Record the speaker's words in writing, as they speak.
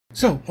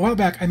So, a while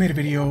back, I made a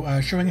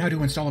video showing how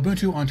to install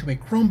Ubuntu onto a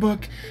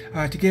Chromebook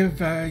to give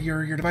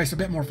your device a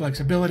bit more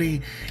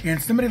flexibility,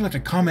 and somebody left a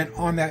comment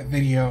on that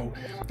video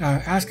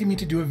asking me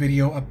to do a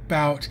video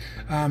about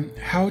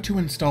how to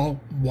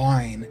install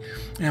Wine.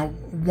 Now,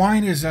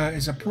 Wine is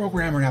a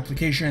program or an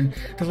application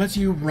that lets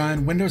you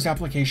run Windows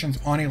applications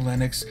on a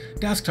Linux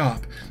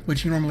desktop,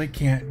 which you normally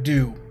can't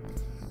do.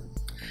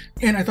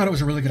 And I thought it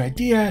was a really good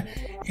idea,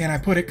 and I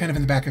put it kind of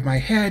in the back of my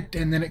head,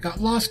 and then it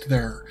got lost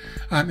there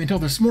until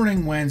this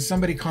morning when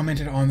somebody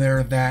commented on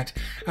there that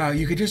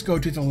you could just go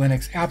to the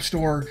Linux App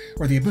Store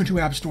or the Ubuntu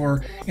App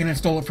Store and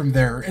install it from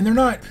there. And they're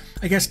not,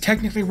 I guess,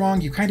 technically wrong.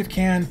 You kind of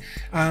can,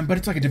 but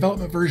it's like a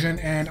development version,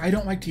 and I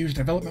don't like to use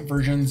development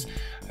versions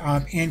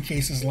in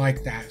cases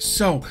like that.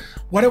 So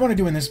what I want to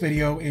do in this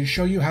video is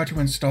show you how to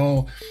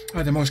install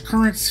the most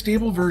current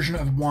stable version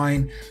of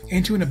Wine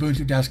into an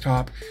Ubuntu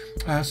desktop.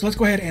 So let's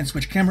go ahead and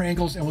switch camera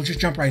angles and we'll just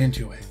jump right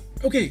into it.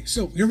 Okay,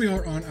 so here we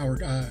are on our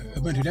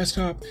Ubuntu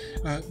desktop.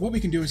 What we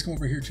can do is come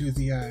over here to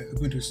the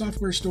Ubuntu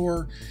software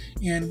store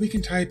and we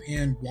can type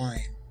in Wine.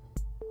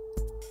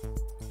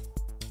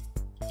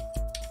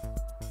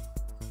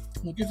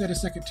 We'll give that a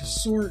second to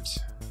sort.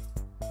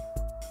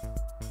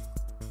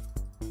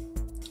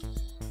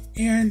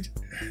 And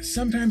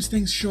sometimes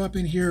things show up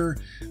in here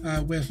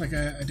with like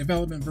a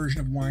development version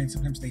of Wine,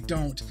 sometimes they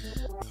don't.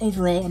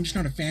 Overall, I'm just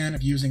not a fan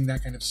of using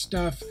that kind of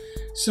stuff.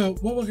 So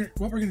what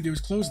we're going to do is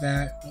close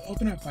that. We'll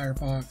open up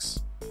Firefox.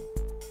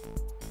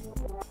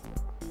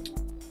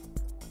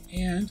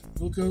 And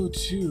we'll go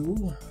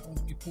to,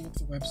 let me pull up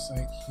the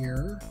website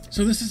here.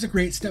 So this is a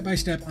great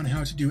step-by-step on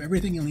how to do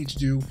everything you'll need to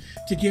do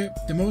to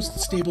get the most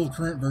stable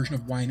current version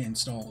of Wine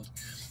installed.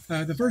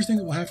 The first thing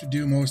that we'll have to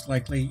do most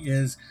likely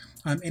is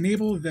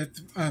enable the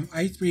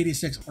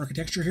i386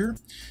 architecture here.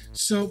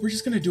 So we're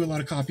just going to do a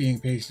lot of copying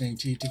and pasting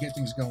to get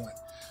things going.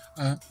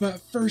 But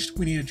first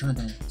we need a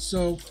terminal.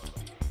 So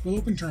we'll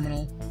open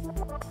terminal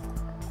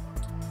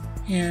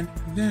and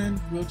then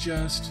we'll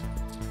just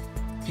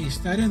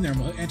paste that in there.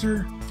 We'll hit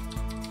enter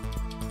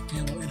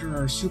and we'll enter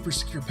our super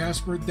secure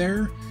password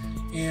there.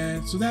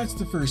 And so that's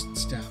the first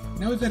step.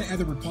 Now we've got to add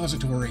the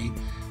repository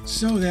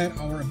so that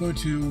our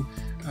Ubuntu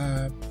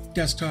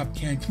desktop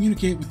can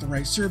communicate with the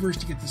right servers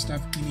to get the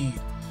stuff we need.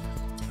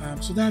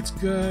 So that's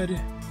good.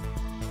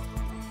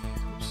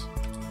 Oops.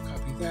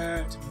 Copy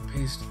that. We'll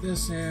paste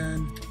this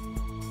in.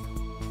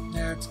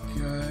 That's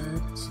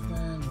good. So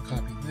then we'll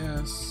copy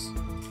this.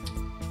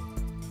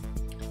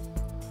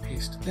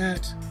 Paste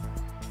that.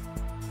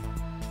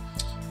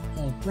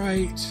 All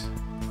right.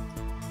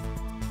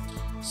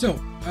 So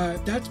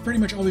that's pretty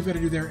much all we've got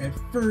to do there at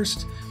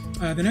first.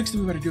 The next thing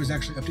we've got to do is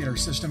actually update our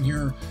system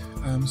here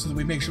so that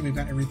we make sure we've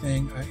got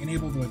everything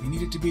enabled the way we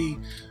need it to be.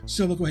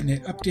 So we'll go ahead and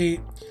hit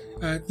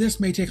update. This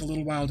may take a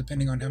little while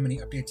depending on how many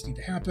updates need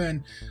to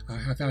happen,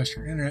 how fast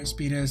your internet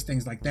speed is,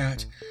 things like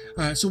that.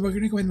 So we're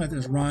going to go ahead and let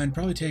this run,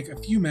 probably take a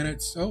few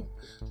minutes. Oh,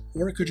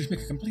 or it could just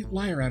make a complete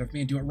liar out of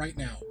me and do it right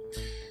now.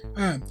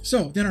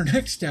 So then our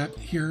next step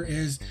here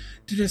is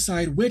to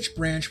decide which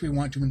branch we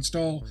want to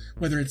install,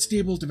 whether it's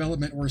stable,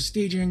 development, or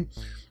staging.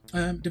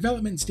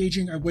 Development and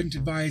staging I wouldn't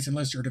advise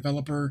unless you're a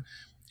developer,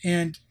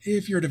 and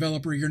if you're a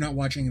developer you're not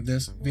watching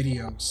this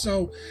video.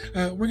 So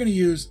we're going to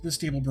use the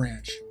stable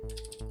branch.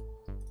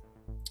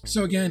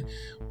 So again,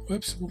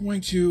 whoops, we're going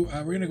to go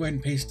ahead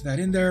and paste that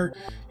in there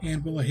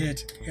and we'll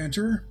hit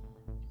enter.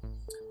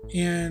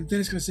 And then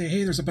it's going to say,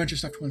 hey, there's a bunch of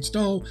stuff to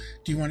install.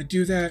 Do you want to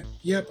do that?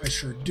 Yep, I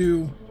sure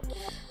do.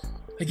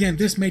 Again,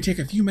 this may take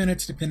a few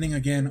minutes depending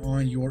again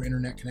on your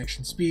internet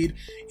connection speed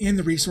and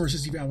the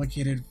resources you've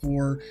allocated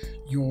for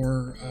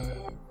your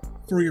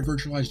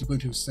virtualized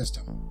Ubuntu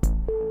system.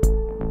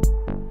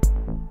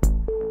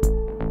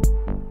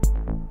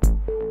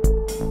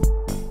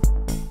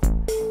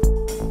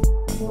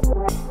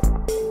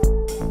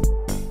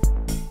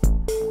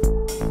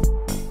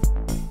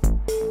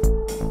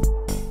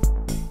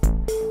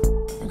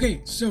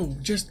 Okay, so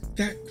just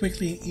that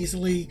quickly and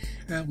easily,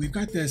 we've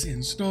got this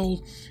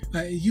installed.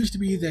 It used to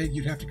be that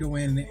you'd have to go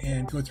in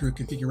and go through a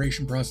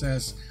configuration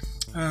process.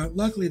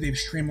 Luckily, they've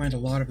streamlined a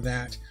lot of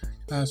that.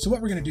 So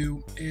what we're going to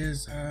do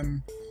is,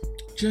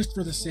 just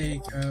for the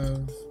sake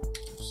of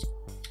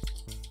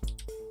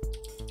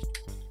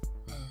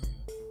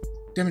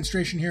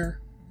demonstration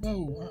here.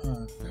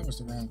 Whoa, that was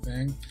the wrong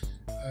thing.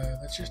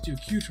 Let's just do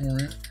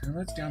qtorrent and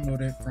let's download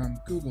it from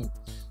Google.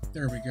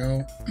 There we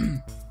go.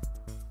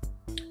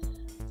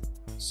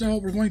 So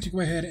we're going to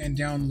go ahead and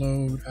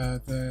download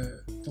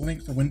the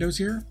link for Windows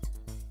here,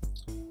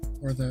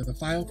 or the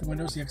file for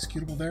Windows, the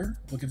executable there.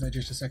 We'll give that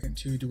just a second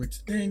to do its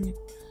thing.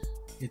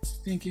 It's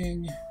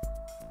thinking.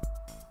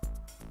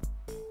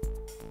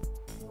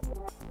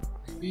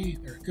 Maybe,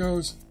 there it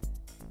goes.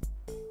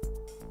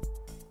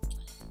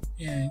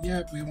 And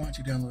yep, we want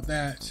to download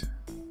that.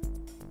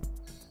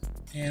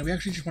 And we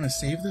actually just want to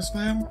save this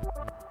file.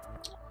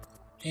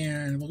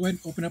 And we'll go ahead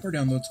and open up our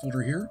downloads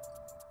folder here.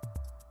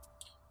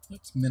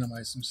 Let's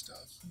minimize some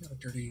stuff. We got a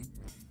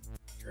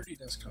dirty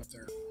desktop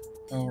there.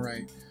 All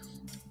right.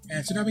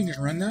 And so now we can just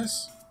run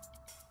this.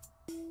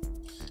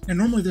 Now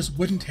normally this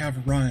wouldn't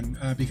have run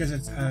because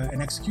it's an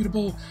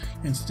executable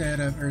instead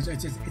of, or it's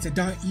a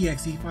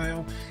 .exe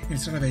file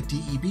instead of a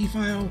DEB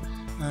file.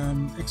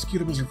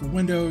 Executables are for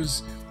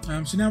Windows.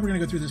 So now we're going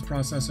to go through this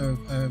process of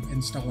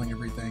installing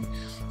everything.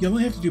 You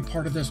only have to do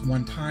part of this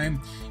one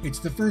time. It's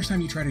the first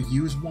time you try to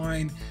use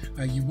Wine.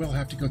 You will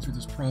have to go through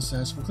this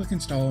process. We'll click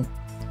install.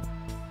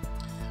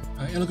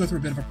 It'll go through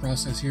a bit of a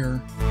process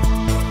here.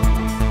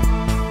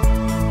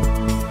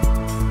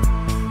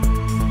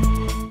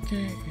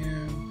 Okay,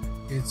 and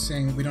it's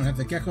saying that we don't have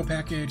the Gecko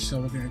package,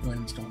 so we're going to go ahead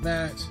and install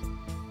that.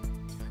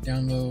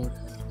 Download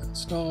and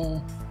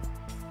install.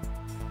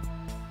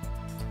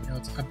 Now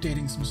it's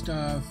updating some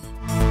stuff.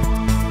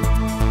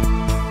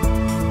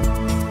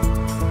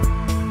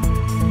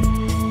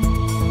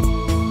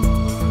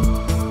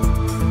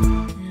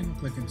 And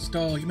click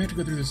install. You may have to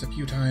go through this a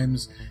few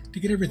times to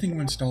get everything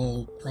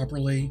installed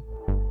properly.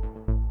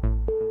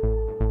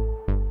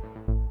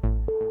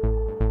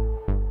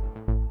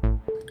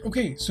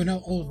 Okay, so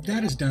now all of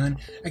that is done.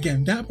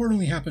 Again, that part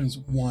only happens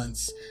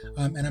once,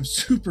 and I'm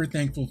super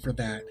thankful for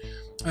that.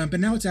 But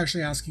now it's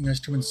actually asking us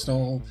to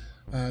install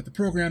the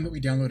program that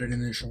we downloaded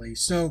initially.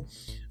 So,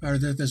 or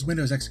this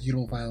Windows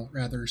executable file,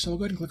 rather. So we'll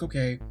go ahead and click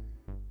OK.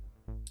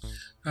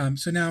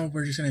 So now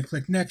we're just going to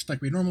click Next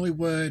like we normally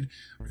would.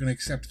 We're going to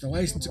accept the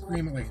license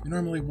agreement like we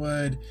normally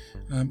would.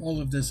 All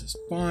of this is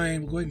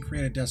fine. We'll go ahead and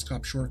create a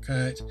desktop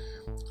shortcut.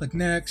 Click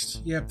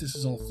Next. Yep, this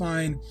is all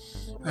fine.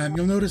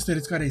 You'll notice that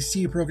it's got a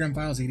C program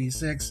files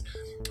 86.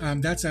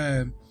 That's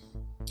a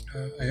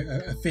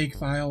fake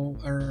file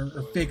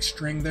or fake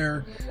string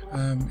there.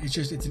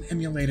 It's an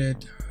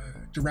emulated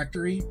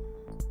directory.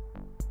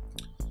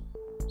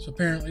 So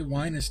apparently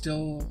Wine is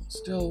still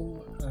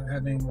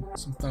having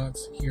some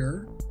thoughts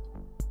here.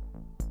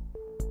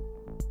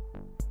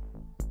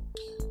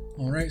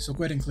 All right, so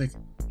go ahead and click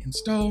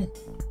install.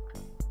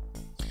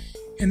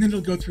 And then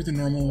it'll go through the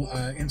normal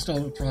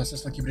install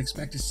process like you would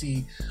expect to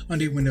see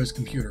on a Windows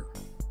computer.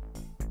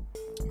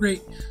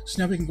 Great,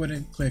 so now we can go ahead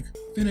and click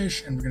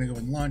finish, and we're going to go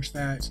and launch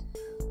that.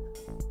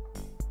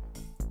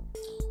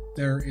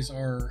 There is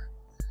our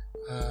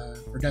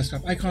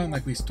desktop icon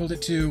like we told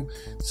it to.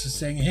 This is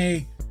saying,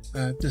 hey,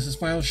 this is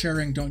file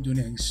sharing, don't do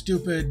anything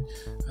stupid.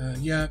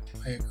 Yep,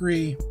 I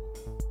agree.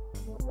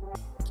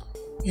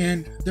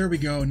 And there we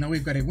go. Now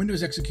we've got a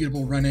Windows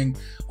executable running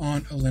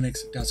on a Linux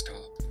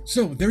desktop.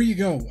 So there you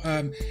go.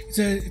 It's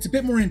a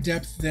bit more in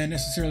depth than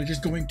necessarily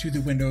just going to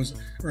the Windows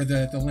or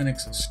the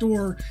Linux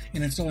store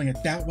and installing it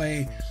that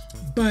way.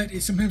 But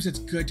sometimes it's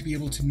good to be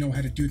able to know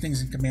how to do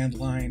things in command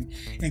line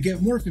and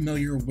get more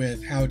familiar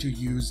with how to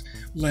use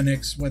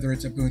Linux, whether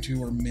it's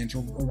Ubuntu or Mint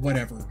or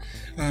whatever.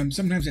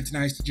 Sometimes it's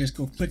nice to just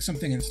go click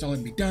something, install it,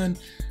 and be done.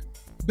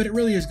 But it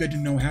really is good to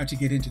know how to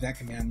get into that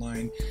command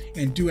line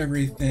and do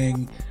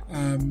everything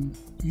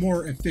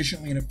more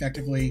efficiently and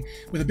effectively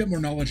with a bit more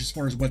knowledge as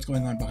far as what's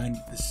going on behind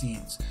the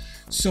scenes.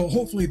 So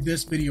hopefully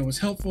this video was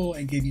helpful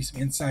and gave you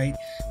some insight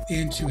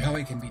into how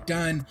it can be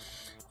done.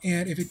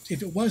 And if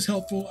it was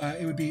helpful,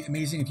 it would be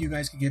amazing if you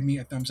guys could give me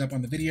a thumbs up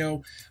on the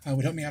video. It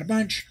would help me out a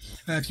bunch.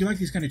 If you like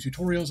these kind of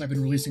tutorials, I've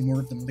been releasing more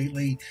of them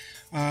lately.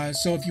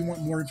 So if you want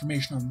more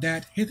information on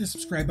that, hit the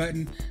subscribe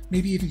button.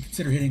 Maybe even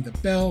consider hitting the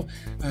bell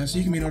so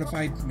you can be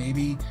notified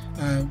maybe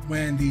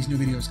when these new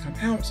videos come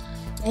out.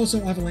 Also,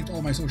 I'll have a link to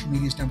all my social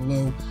medias down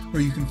below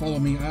where you can follow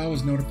me. I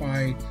always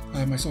notify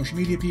my social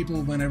media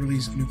people when I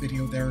release a new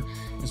video there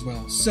as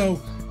well.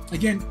 So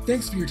again,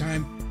 thanks for your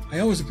time. I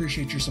always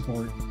appreciate your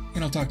support,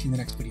 and I'll talk to you in the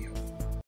next video.